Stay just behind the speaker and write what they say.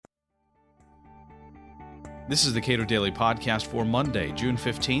This is the Cato Daily Podcast for Monday, June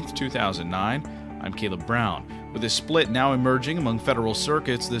 15th, 2009. I'm Caleb Brown. With a split now emerging among federal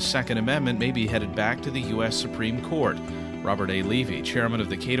circuits, the Second Amendment may be headed back to the U.S. Supreme Court. Robert A. Levy, chairman of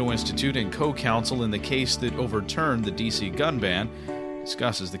the Cato Institute and co-counsel in the case that overturned the D.C. gun ban,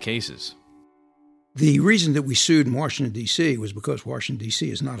 discusses the cases. The reason that we sued in Washington, D.C. was because Washington, D.C.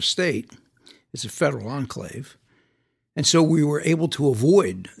 is not a state. It's a federal enclave. And so we were able to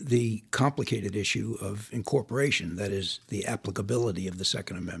avoid the complicated issue of incorporation, that is, the applicability of the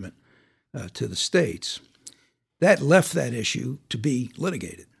Second Amendment to the states. That left that issue to be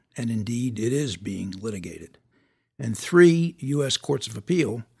litigated, and indeed it is being litigated. And 3 U.S. courts of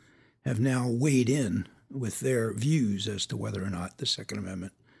appeal have now weighed in with their views as to whether or not the Second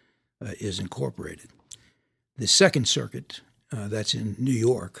Amendment is incorporated. The Second Circuit, that's in New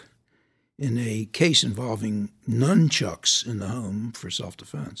York, in a case involving nunchucks in the home for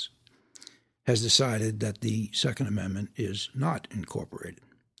self-defense, has decided that the Second Amendment is not incorporated.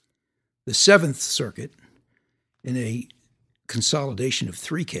 The Seventh Circuit, in a consolidation of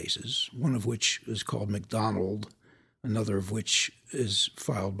 3 cases, one of which is called McDonald, another of which is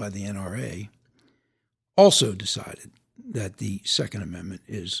filed by the NRA, also decided that the Second Amendment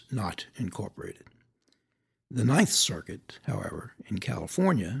is not incorporated. The Ninth Circuit, however, in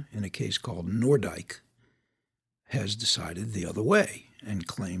California, in a case called Nordyke, has decided the other way and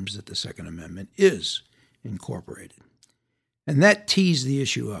claims that the Second Amendment is incorporated. And that tees the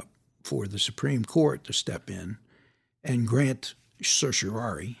issue up for the Supreme Court to step in and grant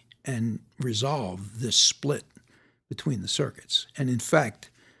certiorari and resolve this split between the circuits. And in fact,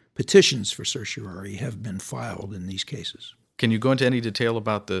 petitions for certiorari have been filed in these cases. Can you go into any detail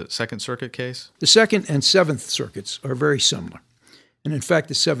about the Second Circuit case? The Second and Seventh Circuits are very similar. And in fact,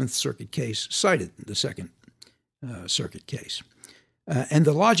 the Seventh Circuit case cited the Second Circuit case. And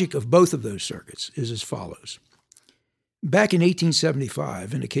the logic of both of those circuits is as follows. Back in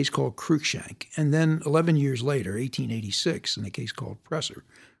 1875, in a case called Cruikshank, and then 11 years later, 1886, in a case called Presser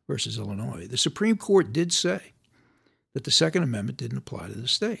versus Illinois, the Supreme Court did say that the Second Amendment didn't apply to the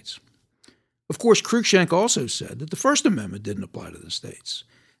states. Of course, Cruikshank also said that the First Amendment didn't apply to the states,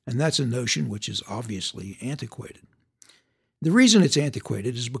 and that's a notion which is obviously antiquated. The reason it's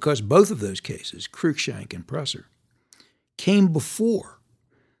antiquated is because both of those cases, Cruikshank and Presser, came before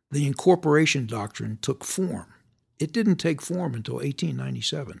the incorporation doctrine took form. It didn't take form until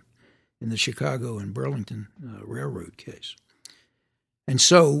 1897 in the Chicago and Burlington Railroad case. And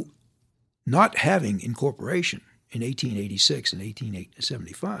so not having incorporation in 1886 and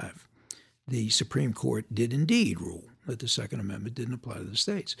 1875, the Supreme Court did indeed rule that the Second Amendment didn't apply to the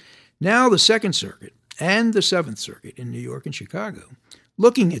states. Now the Second Circuit and the Seventh Circuit in New York and Chicago,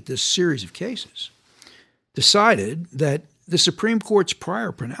 looking at this series of cases, decided that the Supreme Court's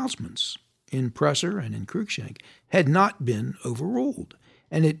prior pronouncements in Presser and in Cruikshank had not been overruled,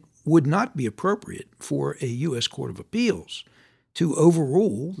 and it would not be appropriate for a U.S. Court of Appeals to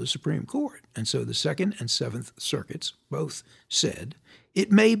overrule the Supreme Court. And so the Second and Seventh Circuits both said, it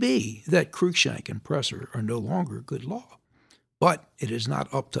may be that Cruikshank and Presser are no longer good law, but it is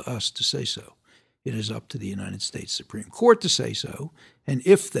not up to us to say so. It is up to the United States Supreme Court to say so, and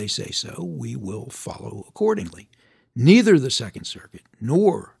if they say so, we will follow accordingly. Neither the Second Circuit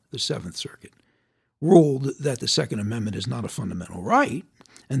nor the Seventh Circuit ruled that the Second Amendment is not a fundamental right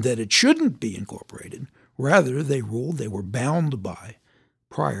and that it shouldn't be incorporated. Rather, they ruled they were bound by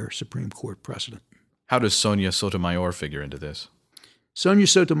prior Supreme Court precedent. How does Sonia Sotomayor figure into this? Sonia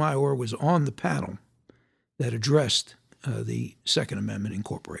Sotomayor was on the panel that addressed the Second Amendment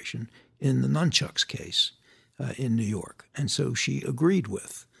incorporation in the Nunchucks case in New York. And so she agreed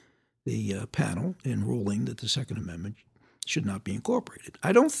with the panel in ruling that the Second Amendment should not be incorporated.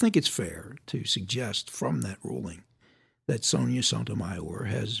 I don't think it's fair to suggest from that ruling that Sonia Sotomayor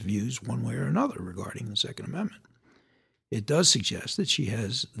has views one way or another regarding the Second Amendment. It does suggest that she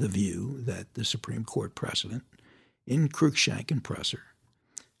has the view that the Supreme Court precedent in Cruikshank and Presser,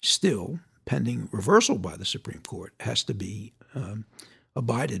 still pending reversal by the Supreme Court, has to be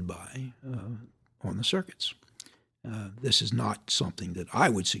abided by on the circuits. This is not something that I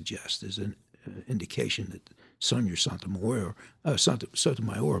would suggest is an indication that Sonia Sotomayor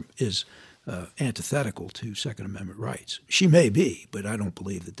is antithetical to Second Amendment rights. She may be, but I don't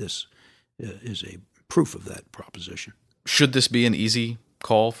believe that this is a proof of that proposition. Should this be an easy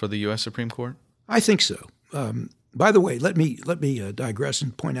call for the U.S. Supreme Court? I think so. By the way, let me digress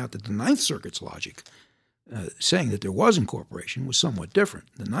and point out that the Ninth Circuit's logic, saying that there was incorporation, was somewhat different.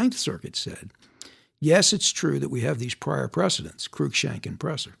 The Ninth Circuit said, yes, it's true that we have these prior precedents, Cruikshank and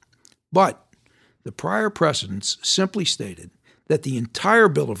Presser, but the prior precedents simply stated that the entire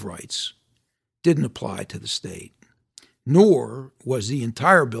Bill of Rights didn't apply to the state, nor was the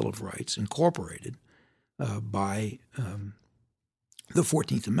entire Bill of Rights incorporated by the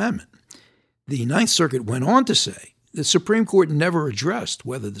 14th Amendment. The Ninth Circuit went on to say the Supreme Court never addressed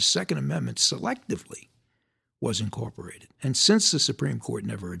whether the Second Amendment selectively was incorporated. And since the Supreme Court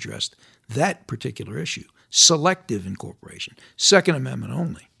never addressed that particular issue, selective incorporation, Second Amendment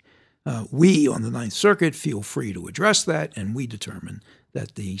only, we on the Ninth Circuit feel free to address that, and we determine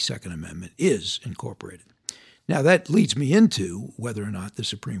that the Second Amendment is incorporated. Now, that leads me into whether or not the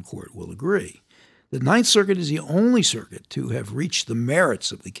Supreme Court will agree. The Ninth Circuit is the only circuit to have reached the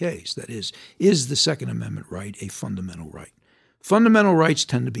merits of the case. That is the Second Amendment right a fundamental right? Fundamental rights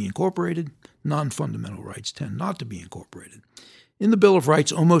tend to be incorporated. Non-fundamental rights tend not to be incorporated. In the Bill of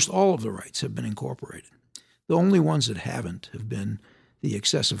Rights, almost all of the rights have been incorporated. The only ones that haven't have been the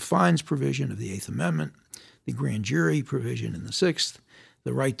excessive fines provision of the Eighth Amendment, the grand jury provision in the Sixth,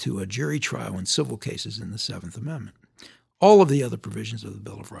 the right to a jury trial in civil cases in the Seventh Amendment. All of the other provisions of the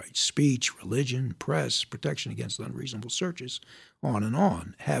Bill of Rights, speech, religion, press, protection against unreasonable searches,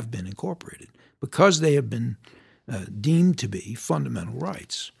 on, have been incorporated because they have been deemed to be fundamental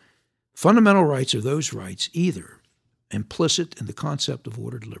rights. Fundamental rights are those rights either implicit in the concept of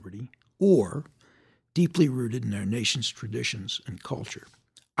ordered liberty or deeply rooted in our nation's traditions and culture.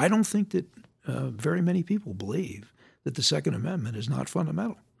 I don't think that very many people believe that the Second Amendment is not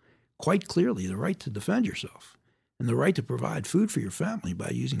fundamental. Quite clearly, the right to defend yourself and the right to provide food for your family by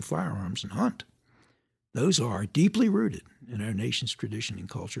using firearms and hunt, those are deeply rooted in our nation's tradition and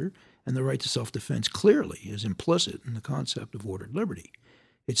culture, and the right to self-defense clearly is implicit in the concept of ordered liberty.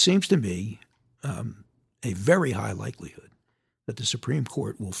 It seems to me a very high likelihood that the Supreme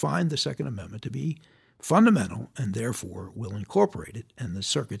Court will find the Second Amendment to be fundamental and therefore will incorporate it, and the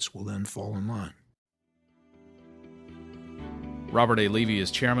circuits will then fall in line. Robert A. Levy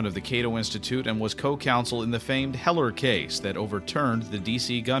is chairman of the Cato Institute and was co-counsel in the famed Heller case that overturned the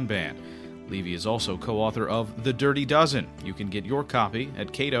D.C. gun ban. Levy is also co-author of The Dirty Dozen. You can get your copy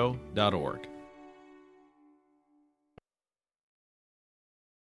at cato.org.